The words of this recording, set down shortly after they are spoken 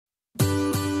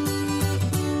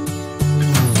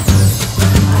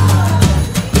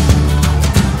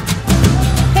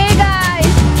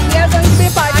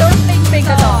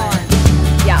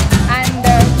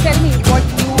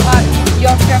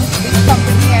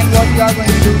what we are going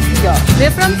to do here.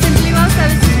 We're from SimpliWow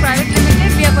Services Pvt Ltd.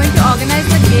 We are going to organize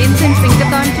the games in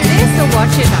Pinkathon today, so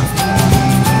watch it out.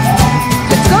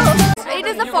 Let's go! It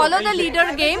is the follow the leader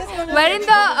game, wherein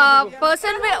the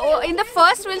person in the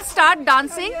first will start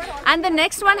dancing and the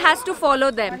next one has to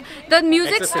follow them. The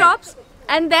music stops.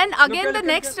 And then again the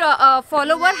next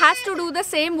follower has to do the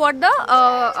same what the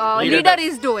leader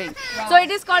is doing. So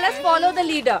it is called as follow the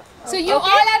leader. So you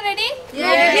all are ready?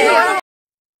 Yes.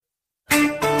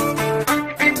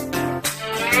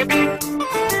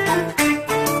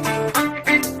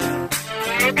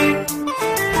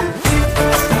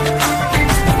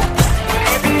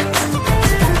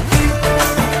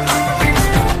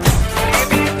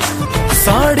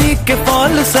 Sari के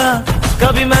fall सा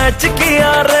कभी match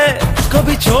किया रे,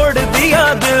 कभी छोड़ दिया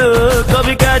दिल,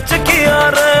 कभी कैच किया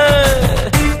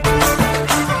रे।